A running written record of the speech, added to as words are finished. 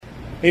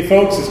Hey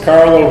folks, it's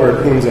Carl over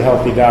at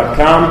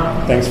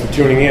HoonsAHealthy.com. Thanks for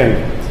tuning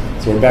in.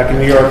 So we're back in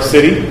New York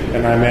City,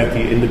 and I'm at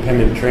the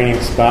Independent Training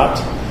Spot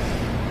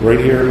right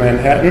here in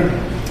Manhattan.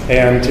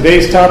 And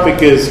today's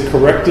topic is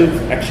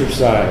corrective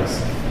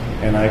exercise.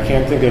 And I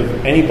can't think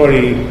of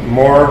anybody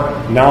more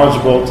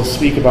knowledgeable to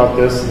speak about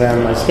this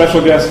than my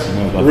special guest,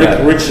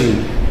 Rick Ritchie.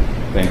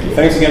 Thank you.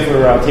 Thanks again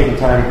for taking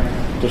time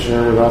to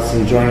share with us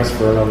and join us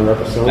for another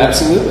episode.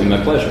 Absolutely, my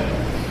pleasure.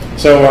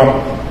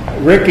 So,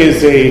 Rick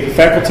is a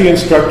faculty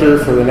instructor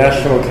for the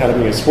National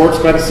Academy of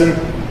Sports Medicine.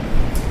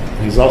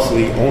 He's also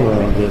the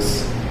owner of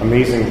this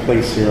amazing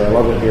place here. I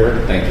love it here.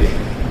 Thank you.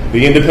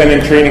 The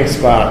Independent Training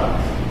Spot.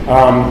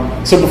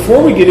 So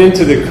before we get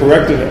into the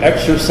corrective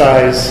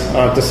exercise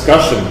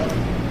discussion,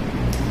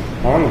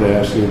 I wanted to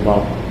ask you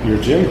about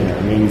your gym here.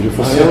 I mean, your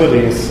facility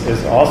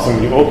is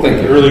awesome. You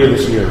opened earlier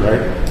this year,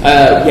 right?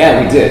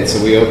 Yeah, we did.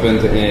 So we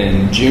opened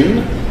in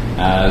June.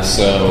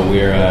 So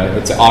we're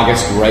it's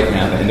August right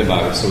now, the end of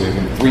August. So we've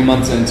been 3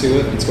 months into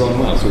it. It's going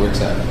well, so we're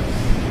excited.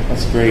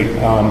 That's great.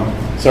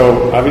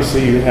 So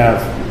obviously you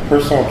have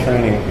personal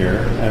training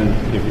here, and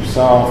you have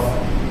yourself.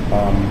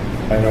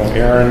 I know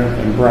Aaron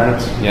and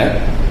Brent. Yeah.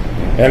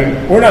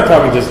 And we're not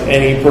talking just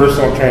any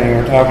personal training.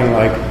 We're talking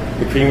like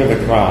the cream of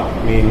the crop.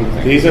 I mean,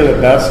 these are the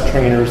best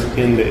trainers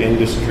in the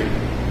industry.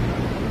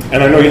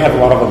 And I know you have a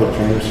lot of other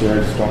trainers here. I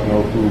just don't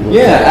know who.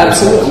 Yeah,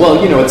 absolutely.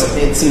 Well, you know,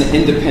 it's an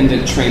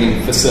independent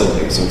training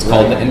facility, so it's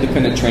called the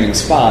Independent Training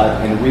Spot.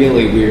 And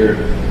really, we're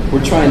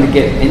trying to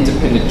get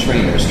independent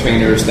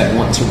trainers that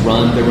want to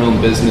run their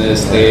own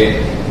business. They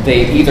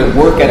either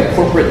work at a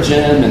corporate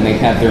gym and they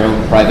have their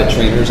own private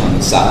trainers on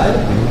the side,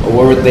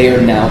 or they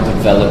are now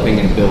developing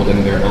and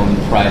building their own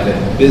private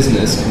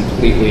business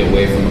completely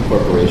away from a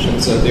corporation.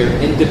 So they're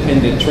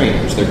independent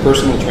trainers. They're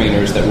personal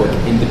trainers that work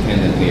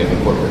independently of a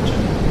corporate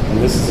gym. And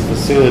this is a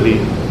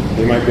facility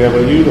they might be able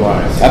to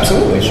utilize.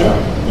 Absolutely, sure.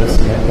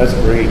 That's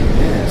great.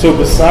 Yeah. So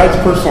besides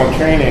personal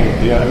training,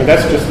 I mean,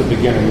 that's just the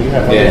beginning. You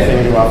have other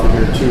things you offer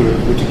here too.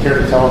 Would you care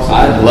to tell us?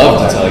 I'd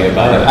love to tell you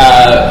about it.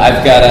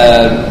 I've got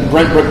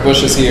Brent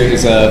Brookbush is here.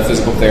 He's a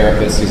physical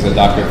therapist. He's a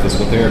doctor of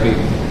physical therapy.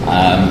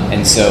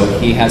 And so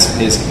he has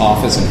his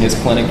office and his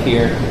clinic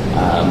here.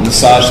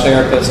 Massage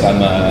therapist.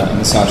 I'm a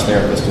massage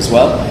therapist as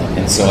well.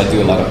 And so I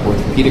do a lot of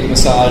orthopedic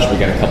massage. We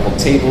got a couple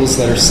tables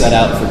that are set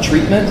out for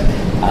treatment.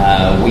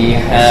 We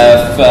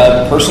have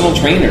personal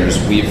trainers.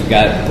 We've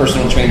got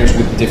personal trainers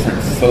with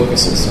different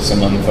focuses. So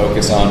some of them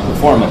focus on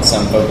performance,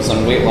 some focus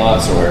on weight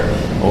loss or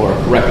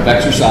corrective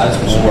exercise,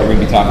 which is what we're going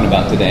to be talking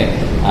about today.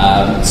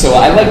 So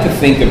I like to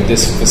think of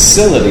this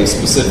facility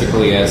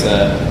specifically as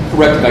a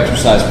corrective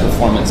exercise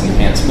performance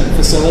enhancement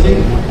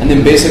facility, and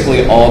then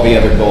basically all the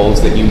other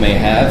goals that you may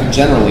have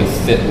generally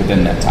fit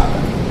within that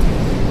topic.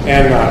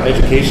 And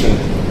education.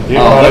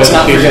 Let's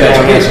not forget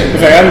education. In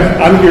fact,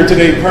 I'm here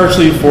today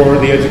partially for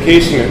the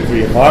education at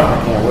 3 o'clock. I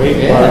can't wait.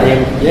 Every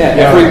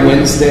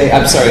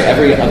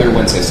other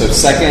Wednesday. So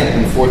second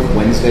and fourth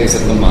Wednesdays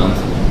of the month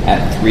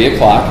at 3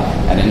 o'clock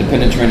at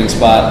Independent Training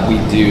Spot, we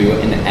do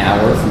an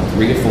hour from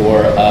 3 to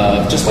 4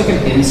 of just like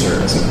an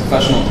in-service, a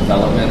professional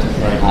development.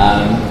 Right.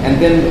 And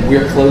then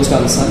we're closed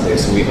on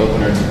Sundays, so we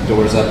open our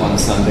doors up on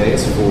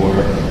Sundays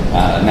for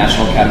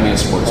National Academy of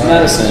Sports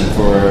Medicine,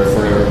 for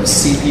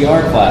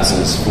CPR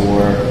classes,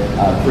 for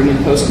pre- and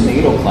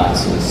postnatal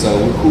classes.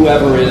 So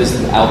whoever is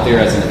out there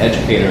as an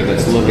educator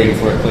that's looking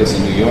for a place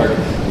in New York,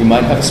 we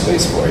might have a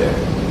space for you.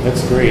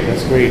 That's great.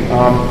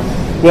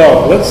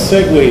 Well, let's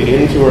segue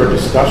into our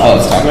discussion.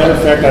 As a matter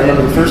of fact, I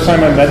remember the first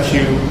time I met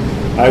you,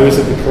 I was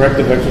at the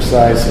Corrective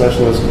Exercise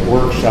Specialist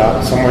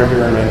Workshop somewhere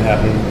here in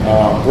Manhattan.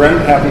 Brent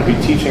happened to be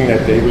teaching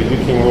that day, but you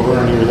came over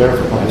and you were there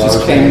for quite a while.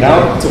 Just came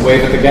out to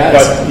wave at the guys.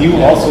 But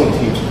you also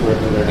teach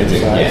corrective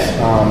exercise.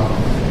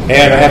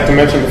 And I have to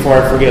mention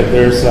before I forget,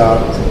 there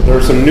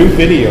are some new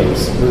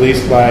videos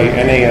released by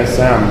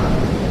NASM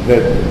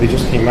that they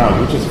just came out.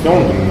 You just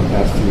filmed them in the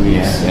past few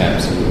weeks. Yeah,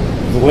 absolutely.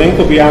 The link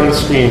will be on the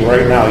screen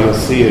right now. You'll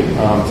see it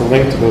to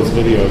link to those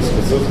videos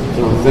because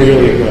they're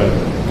really good.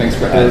 Thanks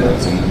for adding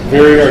those in.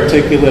 Very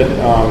articulate,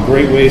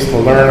 great ways to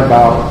learn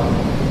about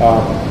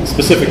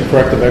specific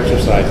corrective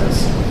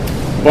exercises.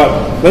 But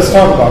let's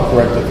talk about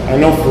corrective. I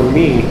know for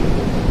me,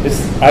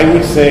 I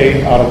would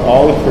say out of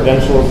all the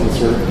credentials and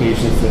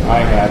certifications that I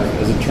had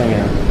as a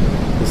trainer,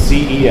 the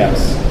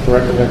CES,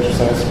 Corrective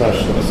Exercise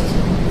Specialist,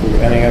 through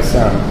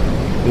NASM,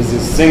 is the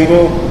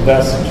single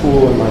best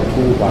tool in my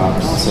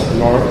toolbox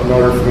in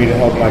order for me to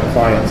help my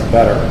clients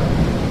better.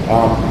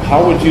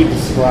 How would you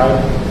describe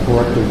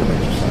corrective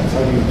exercise?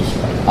 How do you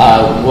describe it?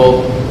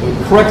 Well,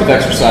 corrective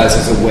exercise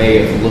is a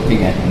way of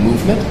looking at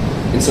movement.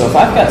 And so if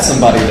I've got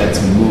somebody that's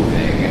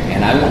moving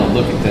and I want to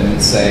look at them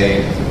and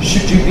say,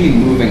 should you be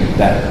moving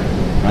better?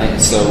 Right?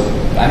 So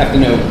I have to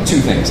know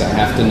two things. I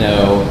have to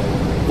know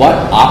what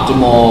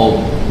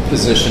optimal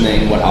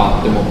positioning, what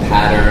optimal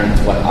patterns,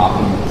 what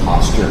optimal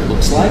posture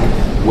looks like,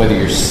 whether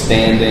you're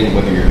standing,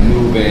 whether you're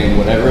moving,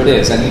 whatever it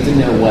is. I need to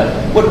know what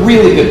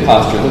really good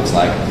posture looks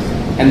like.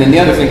 And then the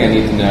other thing I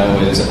need to know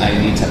is I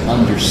need to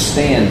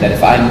understand that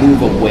if I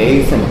move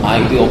away from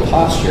ideal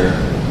posture,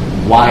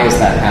 why is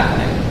that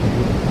happening?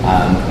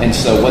 And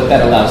so what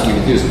that allows me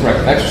to do as a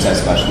corrective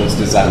exercise specialist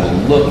is I will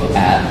look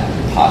at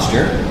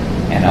posture,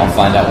 and I'll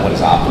find out what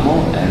is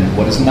optimal and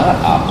what is not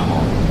optimal.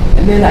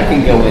 And then I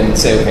can go in and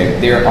say, okay,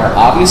 there are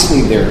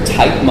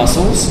tight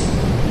muscles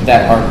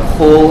that are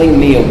pulling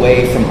me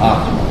away from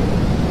optimal.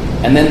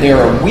 And then there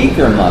are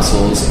weaker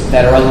muscles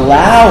that are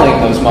allowing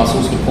those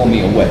muscles to pull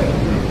me away,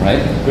 right?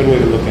 Good way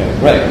to look at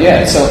it. Right,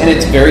 yeah. So, and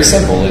it's very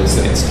simple.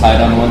 It's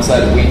tight on one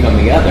side, weak on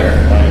the other.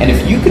 Right. And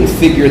if you can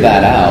figure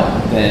that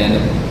out, then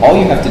all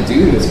you have to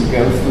do is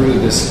go through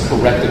this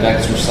corrective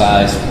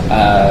exercise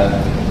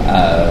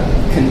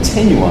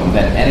continuum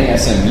that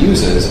NASM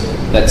uses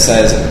that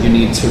says you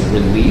need to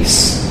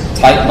release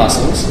tight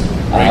muscles,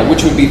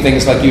 which would be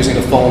things like using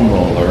a foam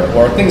roller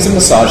or things that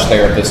massage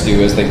therapists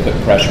do as they put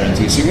pressure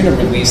into you. So you're going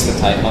to release the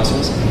tight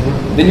muscles.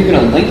 Mm-hmm. Then you're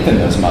going to lengthen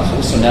those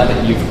muscles. So now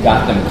that you've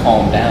got them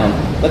calmed down,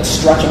 let's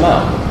stretch them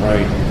out.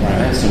 Right.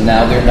 So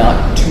now they're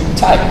not too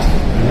tight.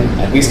 Mm-hmm.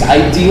 At least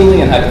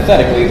ideally and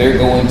hypothetically, they're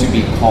going to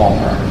be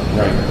calmer.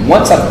 Right.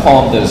 Once I've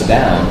calmed those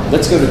down,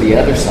 let's go to the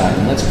other side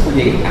and let's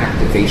create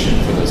activation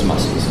for those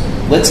muscles.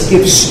 Let's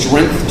give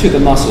strength to the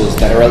muscles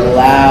that are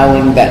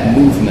allowing that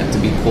movement to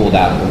be pulled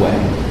out of the way.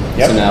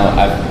 Yep. So now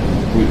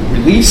I've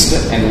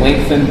released and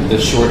lengthened the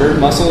shorter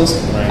muscles.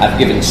 Right. I've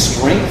given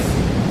strength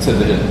to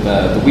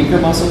the weaker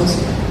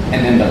muscles.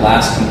 And then the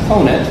last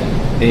component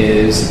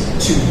is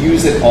to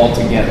use it all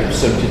together.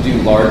 So to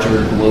do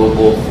larger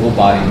global full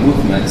body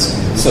movements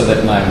so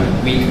that my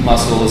weak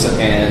muscles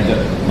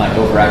and my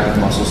overactive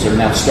muscles are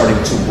now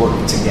starting to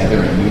work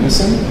together in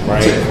unison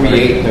to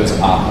create those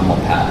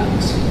optimal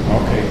patterns.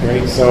 Okay,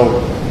 great.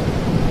 So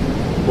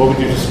what would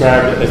you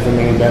describe as the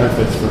main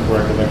benefits for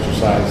corrective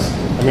exercise?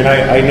 I mean,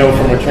 I know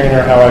from a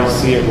trainer how I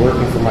see it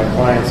working for my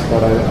clients,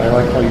 but I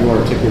like how you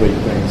articulate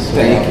things. So,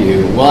 Thank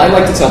you. Well, I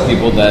like to tell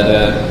people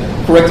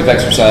that corrective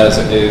exercise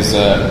is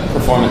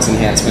performance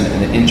enhancement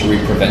and injury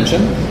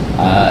prevention.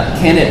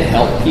 Can it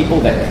help people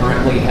that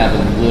currently have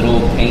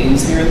little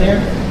pains here and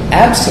there?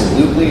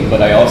 Absolutely,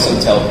 but I also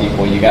tell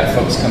people, you got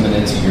folks coming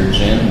into your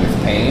gym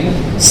with pain,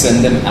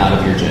 send them out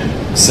of your gym.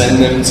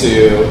 Send them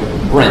to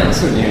Brent,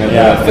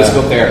 the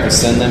physical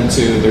therapist, send them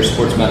to their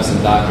sports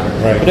medicine doctor.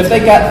 Right. But if they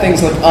got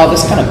things like, oh,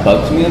 this kind of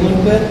bugs me a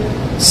little bit,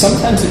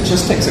 sometimes it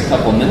just takes a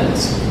couple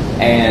minutes,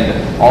 and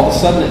all of a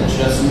sudden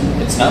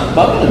it's not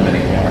bugging them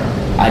anymore.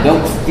 I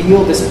don't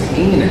feel this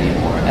pain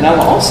anymore. And I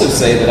will also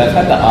say that I've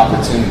had the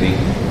opportunity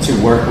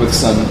to work with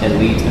some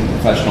elite and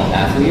professional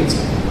athletes,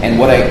 and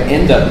what I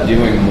end up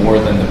doing more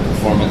than the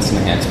performance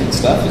enhancement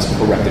stuff is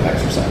corrective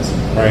exercise.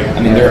 Right.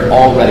 I mean, they're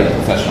already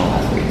professional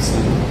athletes.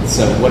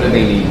 So what do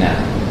they need now?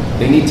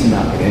 They need to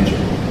not get injured.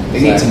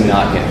 They need to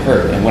not get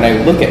hurt. And when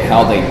I look at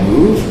how they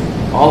move,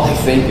 all I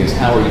think is,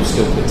 how are you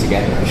still put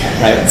together?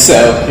 Right? So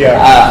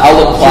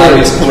I'll apply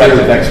these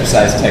corrective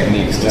exercise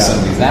techniques to some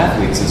of these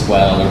athletes as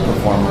well, or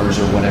performers,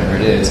 or whatever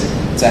it is,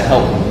 to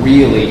help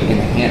really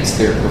enhance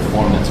their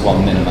performance while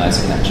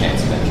minimizing that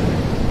chance of injury.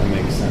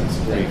 That makes sense.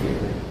 Great.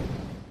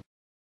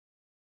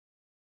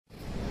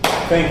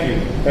 Thank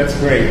you. That's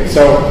great.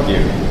 So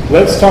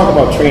let's talk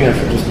about trainers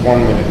for just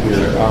 1 minute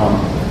here.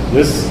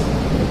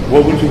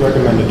 What would you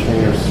recommend to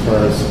trainers as far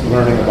as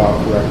learning about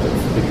corrective?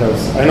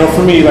 Because I know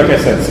for me, like I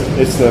said,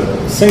 it's the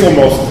single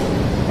most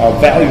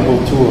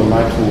valuable tool in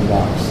my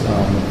toolbox.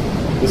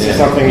 This is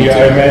something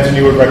I imagine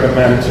you would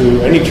recommend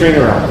to any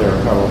trainer out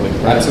there, probably.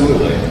 Right?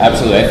 Absolutely.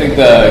 I think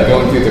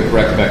going through the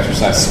corrective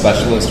exercise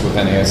specialist with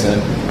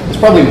NASM is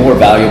probably more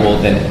valuable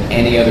than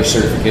any other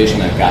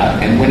certification I've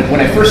got. And when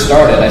I first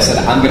started, I said,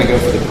 I'm going to go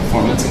for the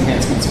performance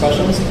enhancement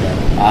specialist.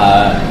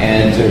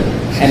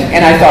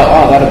 And I thought,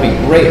 oh, that'll be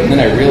great. And then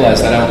I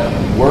realized I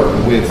don't work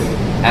with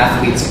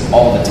athletes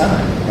all the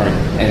time. Right.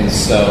 And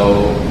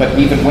so, but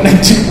even when I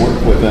do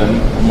work with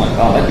them, I'm like,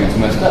 oh, that dude's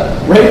messed up.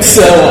 Right?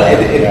 So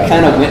it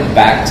kind of went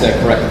back to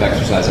corrective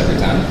exercise every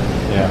time.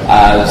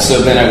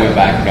 So then I went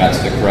back and got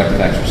to the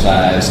corrective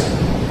exercise.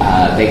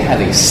 They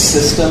have a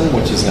system,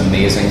 which is an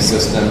amazing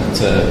system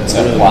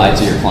to apply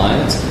to your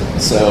clients.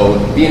 So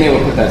being able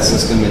to put that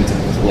system into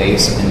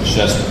place and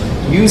just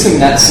using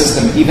that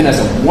system even as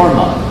a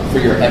warm-up for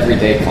your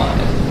everyday client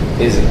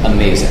is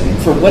amazing.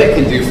 For what it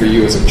can do for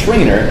you as a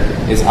trainer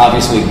is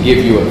obviously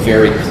give you a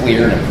very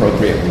clear and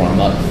appropriate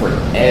warm-up for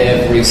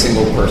every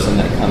single person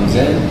that comes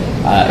in.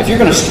 If you're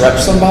going to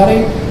stretch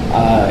somebody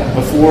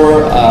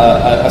before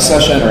a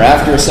session or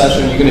after a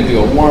session, you're going to do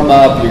a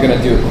warm-up, you're going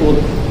to do a cool...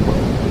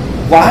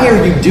 Why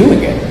are you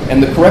doing it?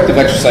 And the corrective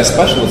exercise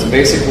specialist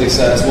basically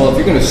says, well, if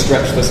you're going to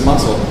stretch this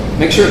muscle,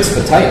 make sure it's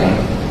the tight one,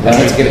 then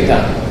let's get it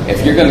done.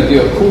 If you're going to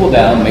do a cool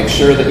down, make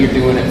sure that you're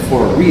doing it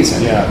for a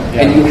reason.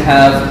 And you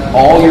have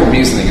all your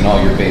reasoning and all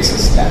your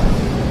basis down.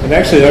 And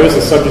actually, that was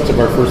the subject of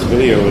our first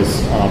video,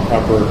 is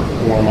proper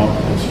warm-up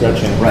and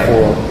stretching for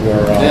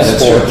your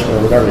sport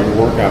or whatever, your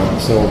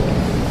workout. So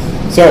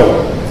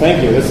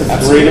thank you. This is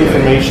great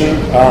information.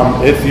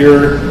 If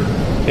you're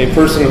a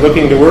person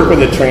looking to work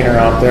with a trainer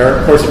out there,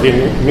 of course, if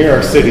you're in New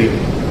York City,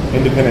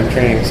 Independent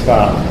Training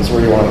Spot is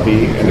where you want to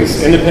be. And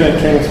it's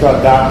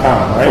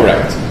independenttrainingspot.com, right?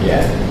 Correct.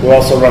 Yeah. We'll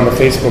also run the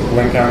Facebook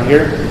link on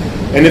here.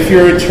 And if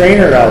you're a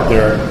trainer out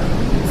there,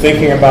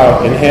 thinking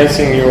about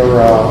enhancing your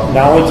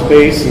knowledge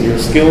base and your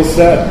skill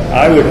set,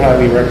 I would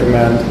highly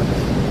recommend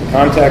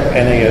contact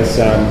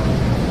NASM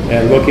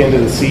and look into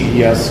the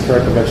CES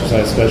Corrective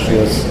Exercise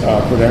Specialist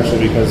credential,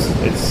 because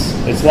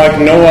it's like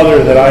no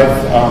other that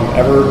I've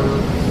ever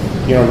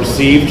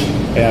received,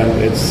 and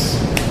it's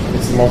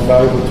the most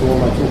valuable tool in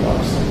my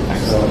toolbox.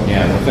 Excellent.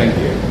 Yeah, well, thank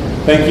you.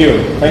 Thank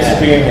you. Thanks for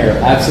being here.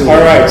 Absolutely.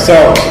 All right,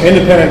 so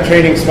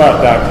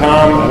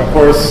independenttrainingspot.com, and of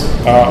course,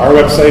 our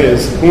website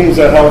is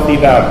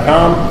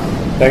humzahealthy.com.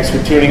 Thanks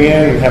for tuning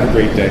in, and have a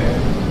great day.